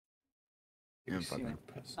And Secret fucking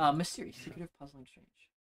puzzle. Mystery, secretive, puzzling, strange.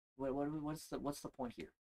 What's the point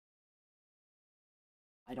here?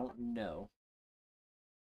 I don't know.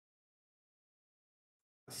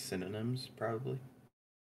 Synonyms, probably.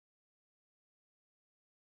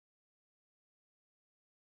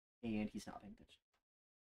 And he's not paying attention.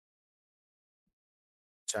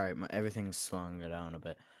 sorry, everything's slowing it down a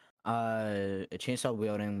bit. A chainsaw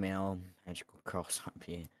wielding male magical girl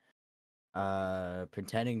zombie.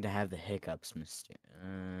 Pretending to have the hiccups, Mister.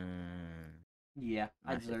 Yeah,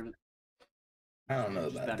 I Not deserve it. I don't know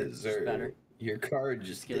Just about better, just dessert. better. Your card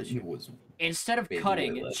just Skill issue. was Instead of made me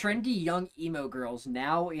cutting, realize. trendy young emo girls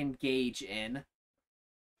now engage in.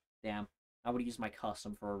 Damn, I would use my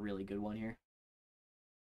custom for a really good one here.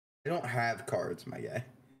 I don't have cards, my guy.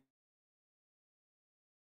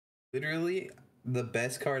 Literally, the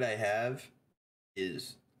best card I have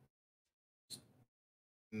is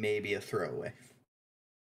maybe a throwaway.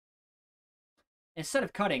 Instead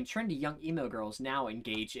of cutting, trendy young emo girls now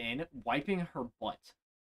engage in wiping her butt.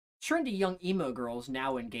 Trendy young emo girls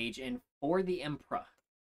now engage in for the Emperor.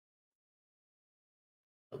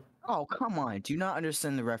 Oh, come on. Do you not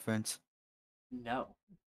understand the reference? No.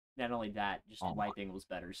 Not only that, just Oh my. wiping was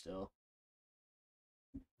better still.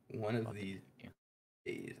 One of Fucking these yeah.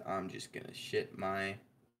 days, I'm just gonna shit my.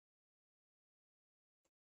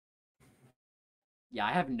 Yeah,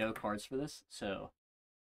 I have no cards for this, so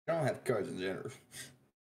I don't have cards in general.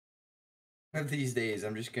 One of these days,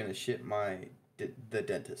 I'm just gonna shit my the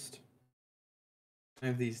dentist. One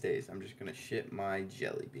of these days, I'm just gonna shit my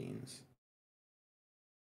jelly beans.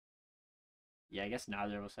 yeah, I guess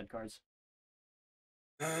neither of us had cards.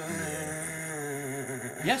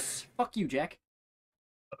 Yes, fuck you, Jack.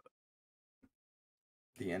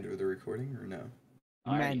 The end of the recording or no?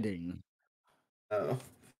 Alright. Mending. Oh.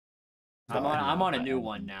 I'm Sorry. on a new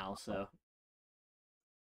one now, so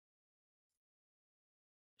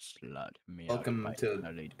Slut me out Welcome by to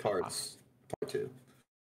Ellie cards part 2.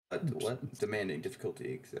 What? Demanding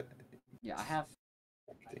difficulty. yeah, I have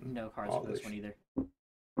no cards for this one Polish. either.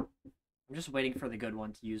 I'm just waiting for the good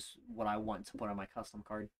one to use what I want to put on my custom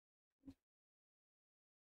card.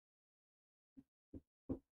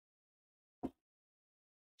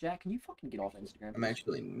 Jack, can you fucking get off Instagram? I'm please?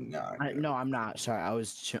 actually not. No, I'm not. Sorry,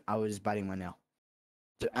 I was biting my nail.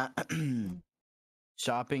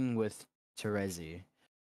 Shopping with Terezi.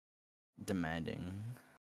 Demanding.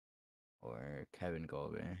 Or Kevin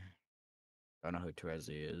Colby. Don't know who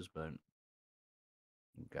Terezi is, but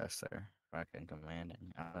guess they're fucking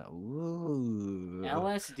commanding. Ooh.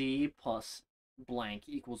 LSD plus blank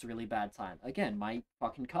equals really bad time. Again, my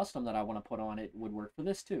fucking custom that I want to put on it would work for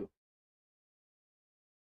this too.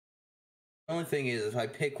 The only thing is, if I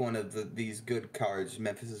pick one of these good cards,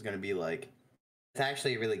 Memphis is going to be like, it's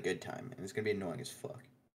actually a really good time, and it's going to be annoying as fuck.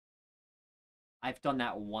 I've done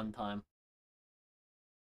that one time.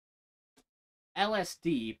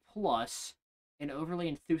 LSD plus an overly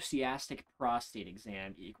enthusiastic prostate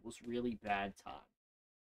exam equals really bad time.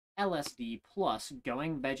 LSD plus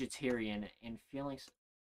going vegetarian and feeling...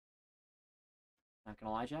 Not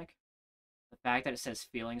gonna lie, Jack. The fact that it says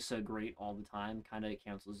feeling so great all the time kind of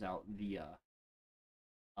cancels out the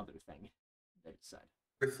other thing that it said.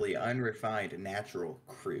 Earthly, unrefined, natural,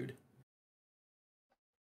 crude.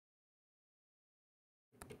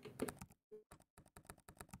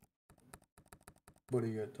 What do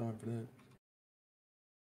you got time for that?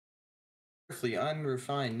 Earthly,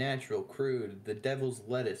 unrefined, natural, crude, the devil's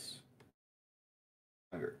lettuce.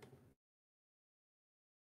 Hunger.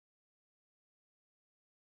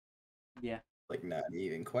 Yeah, Like, not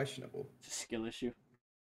even questionable. it's a skill issue.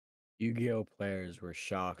 Yu-Gi-Oh players were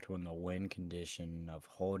shocked when the win condition of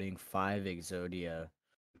holding 5 Exodia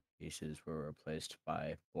pieces were replaced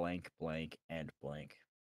by blank, blank, and blank.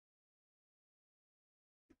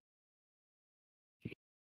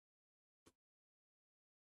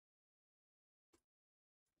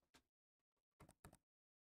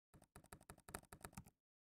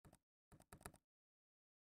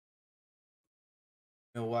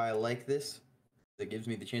 You know why I like this? It gives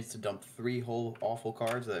me the chance to dump 3 whole awful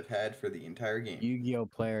cards that I've had for the entire game. Yu-Gi-Oh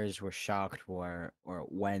players were shocked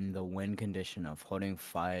when the win condition of holding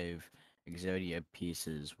 5 Exodia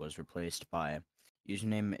pieces was replaced by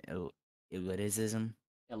username elitism,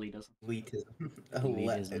 Elitism.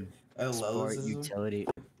 Elitism. sport Elitism? utility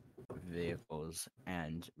vehicles,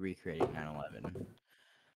 and recreating 9/11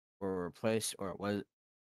 were replaced, or it was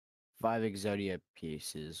 5 Exodia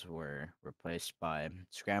pieces were replaced by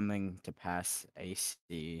scrambling to pass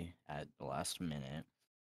AC at the last minute,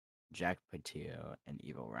 Jack Patillo, and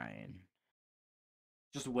Evil Ryan.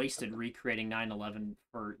 Just wasted recreating 9/11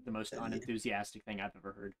 for the most unenthusiastic thing I've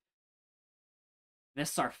ever heard.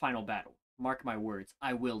 This is our final battle. Mark my words,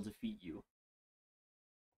 I will defeat you.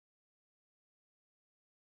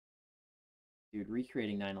 Dude,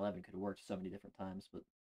 recreating 9/11 could have worked so many different times, but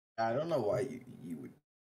I don't know why you would.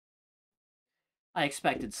 I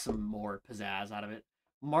expected some more pizzazz out of it.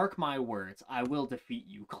 Mark my words, I will defeat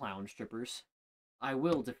you, clown strippers. I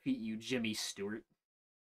will defeat you, Jimmy Stewart.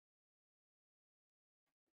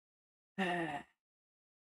 I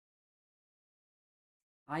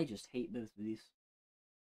just hate both of these.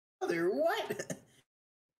 Mother, what?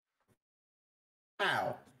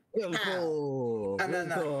 How? Beautiful.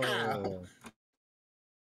 No. How? Beautiful.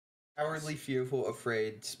 Cowardly, fearful,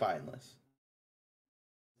 afraid, spineless.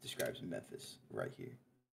 Describes Memphis right here.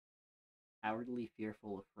 Cowardly,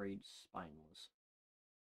 fearful, afraid, spineless.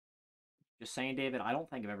 Just saying, David, I don't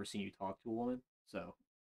think I've ever seen you talk to a woman, so.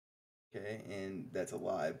 Okay, and that's a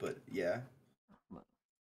lie, but yeah.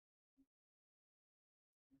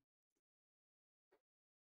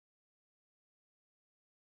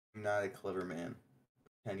 I'm not a clever man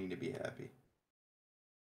pretending to be happy.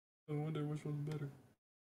 I wonder which one's better.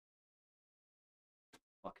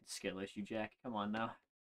 Fucking skill issue, Jack. Come on now.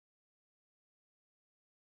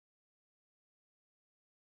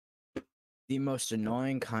 The most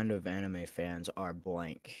annoying kind of anime fans are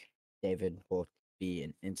blank. David will be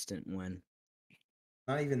an instant win.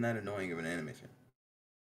 Not even that annoying of an anime fan.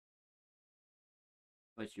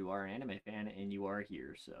 But you are an anime fan, and you are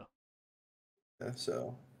here, so. Yeah,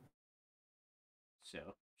 so.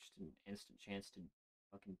 So, just an instant chance to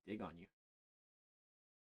fucking dig on you.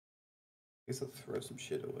 I guess I'll throw some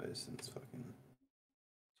shit away since fucking.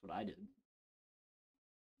 That's what I did.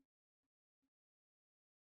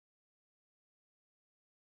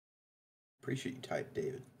 Appreciate you typed,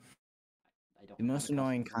 David. I don't. The most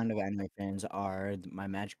annoying kind of anime fans are My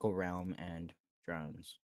Magical Realm and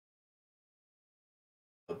drones.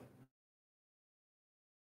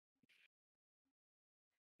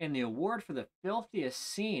 And the award for the filthiest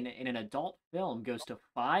scene in an adult film goes to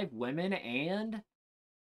 5 women and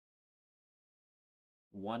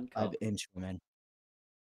 1 couple. 5-inch women.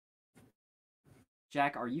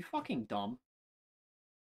 Jack, are you fucking dumb?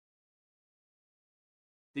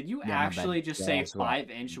 Did you Yeah, actually just say as well.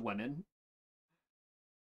 5-inch women?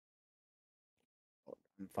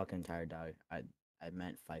 I'm fucking tired, dog. I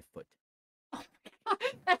meant 5 foot. Oh my god,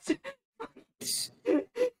 that's...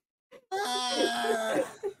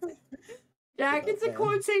 Jack, it's a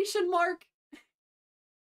quotation mark.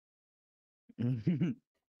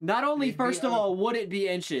 Not only, first of all, would it be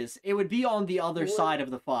inches, it would be on the other side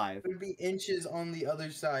of the 5. It would be inches on the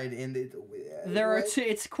other side, and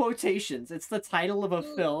it's quotations. It's the title of a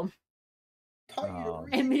film.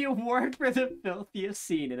 And the award for the filthiest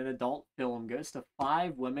scene in an adult film goes to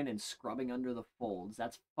 5 women and scrubbing under the folds.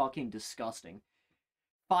 That's fucking disgusting.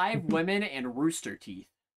 5 women and Rooster Teeth.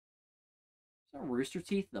 Is that Rooster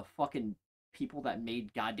Teeth? The fucking people that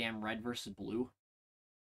made goddamn Red vs. Blue?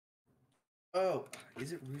 Oh,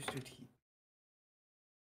 is it Rooster Teeth?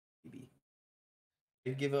 Maybe.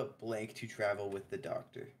 I'd give up blank to travel with the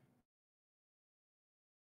doctor.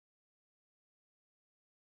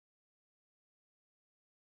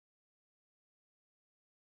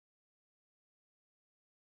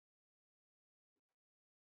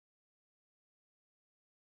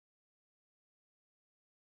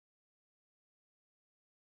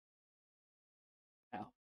 Ow.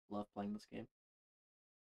 Love playing this game.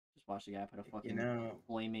 Just watch the guy put a fucking You know,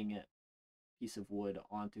 flaming piece of wood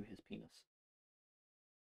onto his penis.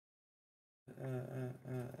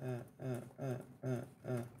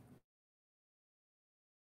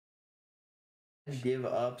 Give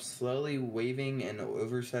up slowly waving an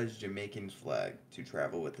oversized Jamaican flag to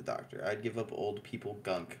travel with the doctor. I'd give up old people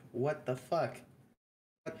gunk. What the fuck?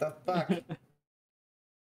 What the fuck?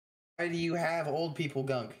 Why do you have old people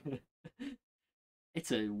gunk?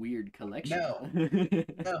 It's a weird collection. No.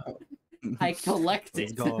 No. I collect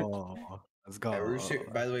Let's it. go. Let's go.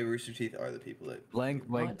 By the way, Rooster Teeth are the people that Blank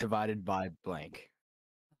divided by blank.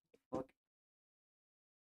 Fuck.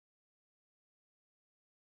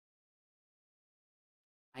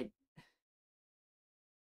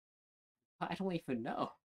 I don't even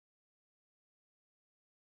know.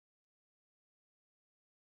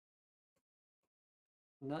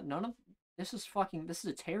 None of this is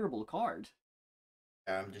a terrible card.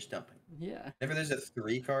 I'm just dumping. Yeah. Whenever there's a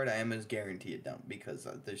 3 card, I am as guaranteed a dump because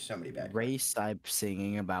there's so many bad Race type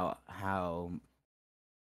singing about how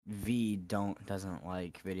V doesn't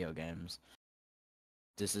like video games.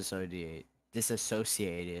 Disassociated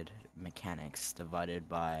mechanics divided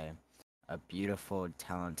by a beautiful,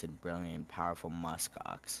 talented, brilliant, powerful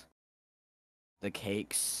muskox. The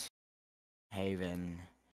cakes, Haven,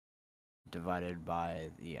 divided by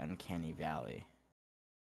the uncanny valley.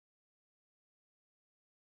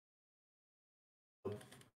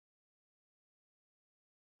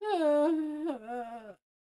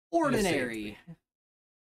 Ordinary.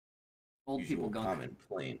 Old Usual people gunk. common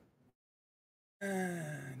plain.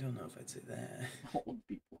 I don't know if I'd say that. Old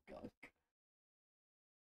people gunk.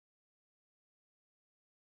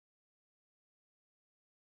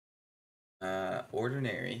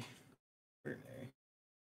 Ordinary. Ordinary.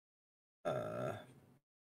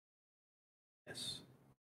 Yes.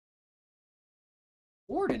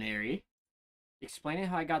 Ordinary? Explaining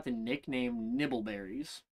how I got the nickname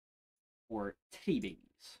Nibbleberries. Or Titty Babies.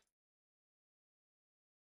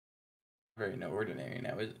 Very no ordinary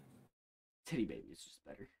now, is it? Titty Baby is just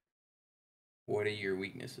better. What are your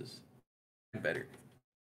weaknesses? Better.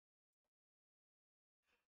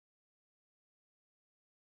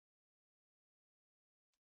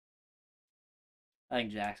 I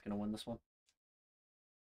think Jack's gonna win this one.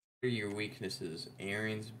 What are your weaknesses?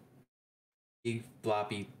 Aaron's big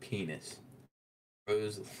floppy penis.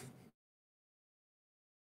 Rose.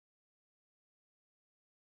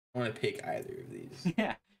 I want to pick either of these.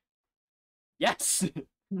 Yeah. Yes!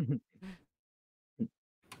 Damn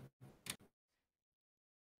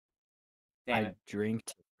I it. drink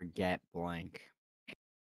to forget blank.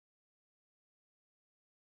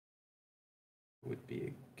 Would be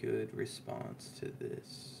a good response to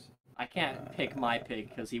this. I can't pick my pick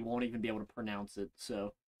because he won't even be able to pronounce it,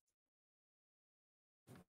 so.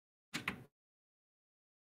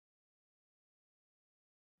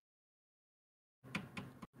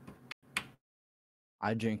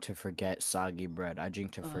 I drink to forget soggy bread. I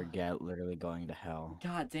drink to Ugh. forget literally going to hell.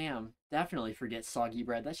 God damn. Definitely forget soggy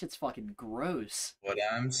bread. That shit's fucking gross. What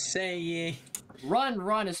I'm saying.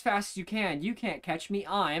 Run as fast as you can. You can't catch me.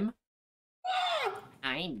 I'm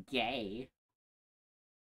gay.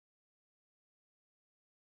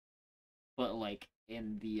 But like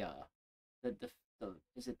in the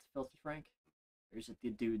is it Filthy Frank? Or is it the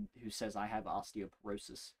dude who says I have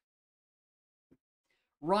osteoporosis?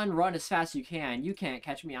 Run as fast as you can. You can't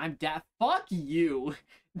catch me. I'm deaf. Fuck you,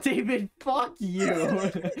 David. Fuck you.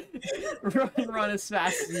 run as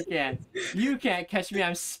fast as you can. You can't catch me.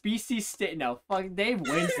 I'm species state. No, fuck. Dave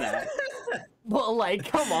wins that. But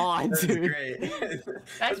like, come on, That's dude. great.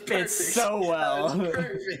 That fits so well. That was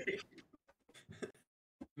perfect.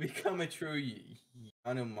 Become a true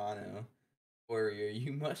Yanomano warrior.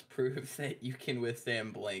 You must prove that you can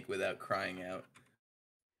withstand blank without crying out.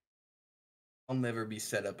 I'll never be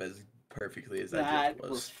set up as perfectly as that That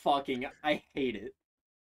was fucking. I hate it.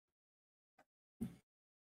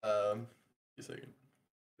 A second.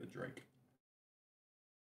 A drink.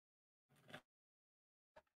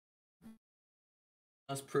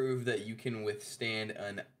 Must prove that you can withstand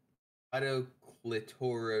an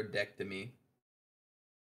autoclitorodectomy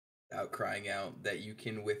without crying out. That you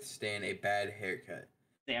can withstand a bad haircut.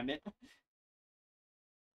 Damn it.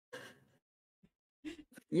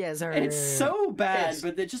 Yes, sir. It's so bad, Yes.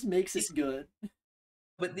 but it just makes it good.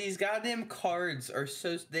 But these goddamn cards are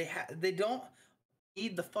so they don't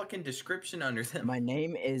need the fucking description under them. My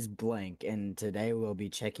name is blank, and today we'll be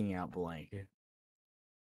checking out blank.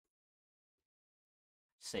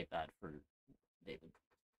 Save that for David.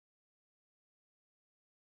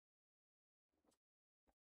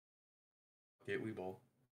 Okay, we bowl.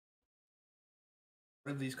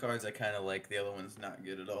 One of these cards I kind of like. The other one's not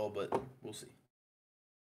good at all, but we'll see.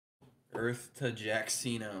 Earth to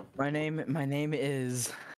Jacksino. My name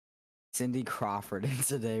is Cindy Crawford, and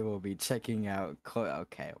today we'll be checking out.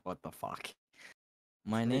 Okay, what the fuck?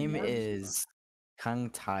 My name is Kung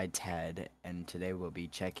Tai Ted, and today we'll be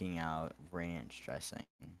checking out ranch dressing.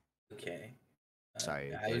 Okay.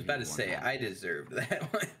 Sorry, I was about to say that. I deserved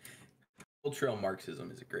that one. Cultural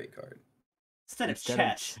Marxism is a great card. Instead of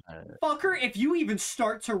chess. Fucker, if you even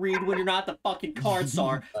start to read when you're not the fucking card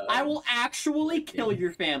czar, I will actually kill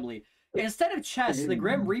your family. Instead of chess, the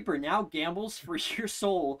Grim Reaper now gambles for your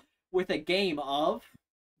soul with a game of...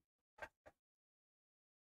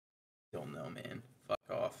 Don't know, man. Fuck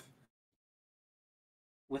off.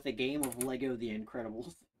 With a game of Lego The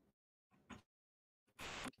Incredibles.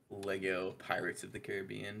 Lego Pirates of the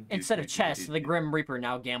Caribbean. Instead of chess, the Grim Reaper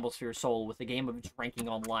now gambles for your soul with a game of drinking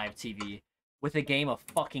on live TV. With a game of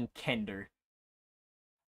fucking Kender.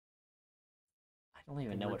 I don't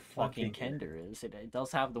even know what fucking Kender is. It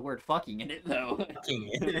does have the word fucking in it, though. Fucking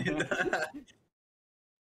in it.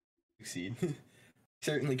 Succeed.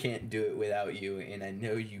 Certainly can't do it without you, and I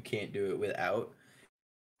know you can't do it without.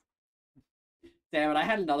 Damn it, I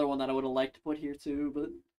had another one that I would have liked to put here too, but...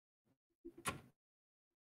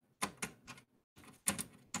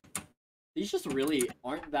 These just really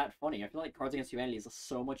aren't that funny. I feel like Cards Against Humanity is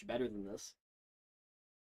so much better than this.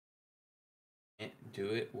 Can't do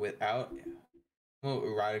it without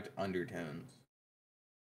erotic undertones.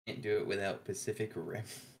 Can't do it without Pacific Rim.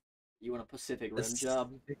 You want a Pacific Rim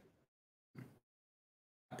job?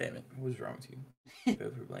 Damn it! What was wrong with you?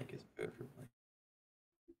 Vote for blank is vote for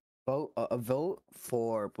blank. A vote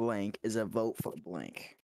for blank is a vote for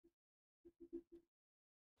blank.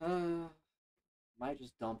 Might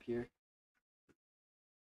just dump here.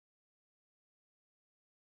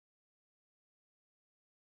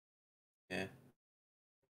 Yeah.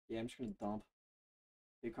 Yeah, I'm just gonna dump.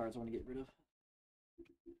 Big cards I want to get rid of.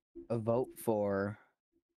 A vote for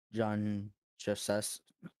John Josico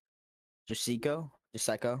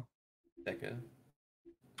Deco.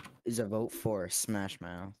 is a vote for Smash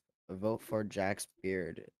Mouth. A vote for Jack's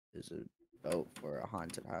Beard is a vote for a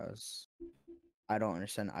haunted house. I don't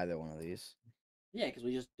understand either one of these. Yeah, because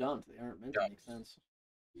we just dumped. They aren't meant to make sense.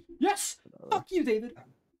 Yes! Fuck you, David!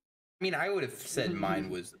 I mean, I would have said mine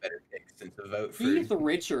was the better pick since a vote for... Keith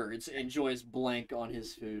Richards enjoys blank on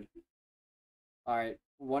his food. Alright,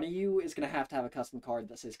 one of you is going to have a custom card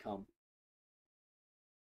that says come.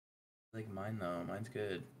 I like mine, though. Mine's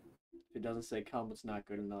good. If it doesn't say come, it's not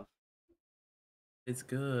good enough. It's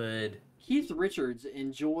good. Keith Richards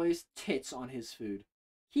enjoys tits on his food.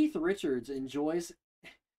 Keith Richards enjoys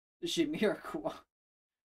Jamiroquai.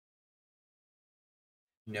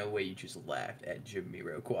 No way you just laughed at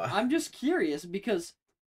Jamiroquai. I'm just curious because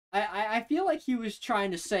I feel like he was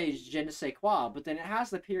trying to say je ne sais quoi, but then it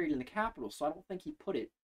has the period in the capital, so I don't think he put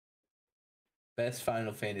it. Best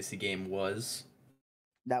Final Fantasy game was...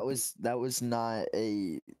 That was not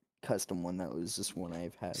a custom one. That was just one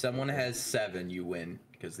I've had. Someone has 7, you win,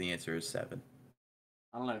 because the answer is 7.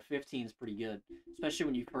 I don't know, 15 is pretty good. Especially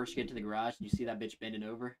when you first get to the garage and you see that bitch bending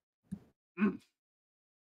over.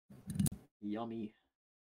 Yummy.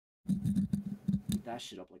 Eat that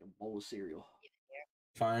shit up like a bowl of cereal.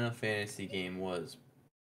 Final Fantasy game was...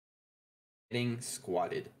 Getting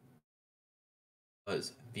Squatted.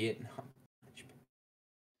 Was Vietnam.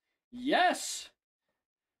 Yes!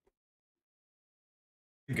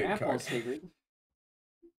 Good Grandpa's card. favorite.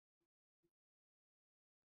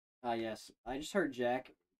 Yes. I just heard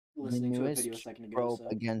Jack listening to a video a second ago. Trope So.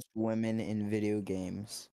 against women in video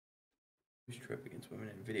games. Who's trope against women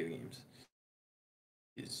in video games?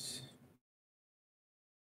 Is...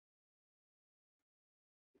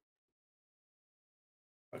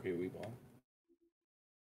 Okay, we ball.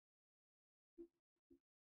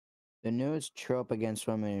 The newest trope against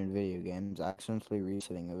women in video games, accidentally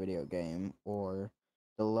resetting a video game, or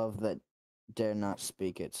the love that dare not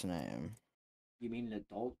speak its name. You mean an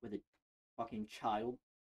adult with a fucking child?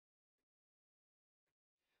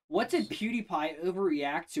 What did PewDiePie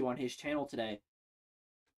overreact to on his channel today?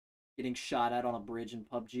 Getting shot at on a bridge in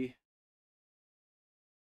PUBG?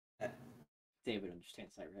 David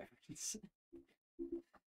understands that reference.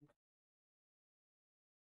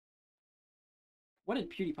 What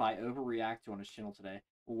did PewDiePie overreact to on his channel today?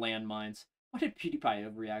 Landmines. What did PewDiePie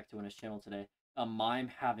overreact to on his channel today? A mime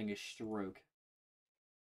having a stroke.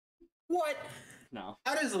 What? No.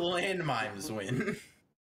 How does landmines win?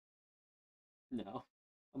 No.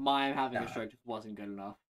 A mime having a stroke just wasn't good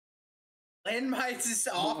enough. Landmines is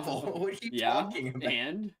awful. What are you talking about?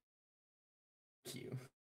 And? Thank you.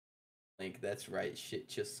 Like, that's right. Shit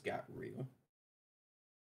just got real.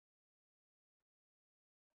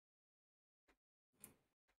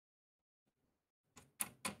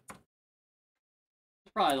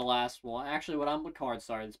 Probably the last one. Actually, what cards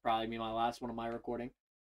started is probably be my last one of my recording.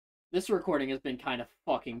 This recording has been kind of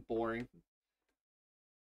fucking boring.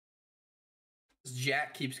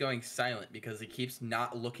 Jack keeps going silent because he keeps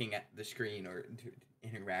not looking at the screen or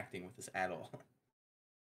interacting with us at all.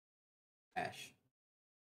 Ash.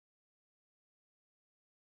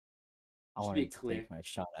 I wanted to take my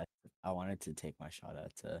shot at. I wanted to take my shot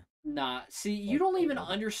at. Nah, see, you don't even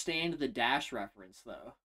understand the dash reference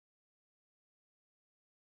though.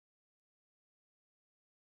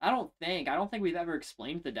 I don't think we've ever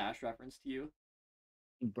explained the dash reference to you.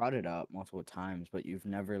 You brought it up multiple times, but you've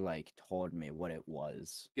never like told me what it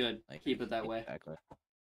was. Good. Like, keep it that way. Exactly.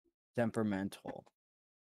 Temperamental.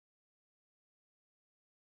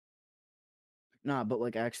 Nah, but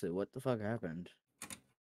like actually, what the fuck happened?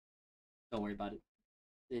 Don't worry about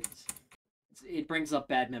it. It brings up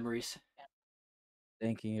bad memories.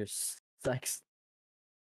 Thinking you're sex.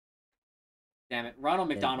 Damn it. Ronald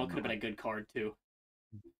McDonald could have been a good card too.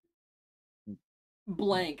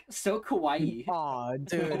 Blank. So kawaii. Aw,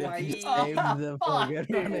 dude. Kawaii.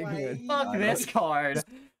 Fuck this card.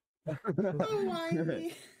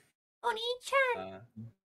 Kawaii. Oni-chan.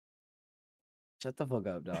 Shut the fuck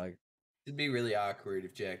up, dog. It'd be really awkward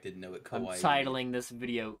if Jack didn't know what I'm kawaii titling this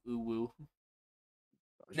video "Uwu."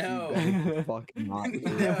 No. Fuck not. means.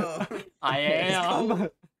 No. I am.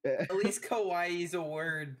 At least kawaii's a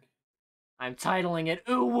word. I'm titling it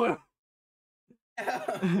 "Uwu."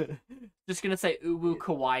 Just gonna say "Uwu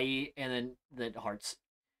kawaii" and then the hearts.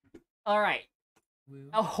 All right.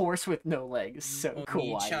 A horse with no legs, so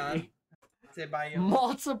kawaii.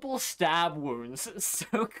 Multiple stab wounds,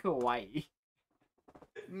 so kawaii.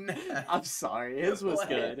 Nah. I'm sorry, this was What?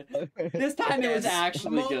 good. This time it was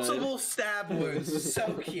actually multiple stab wounds,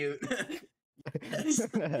 so cute.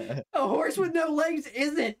 good. A horse with no legs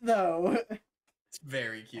isn't, though. It's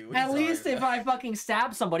very cute. At least if I fucking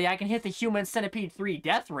stab somebody, I can hit the Human Centipede 3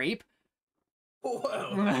 death rape.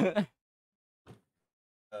 Whoa.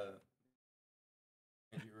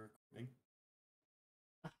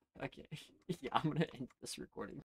 Okay. Yeah, I'm gonna end this recording.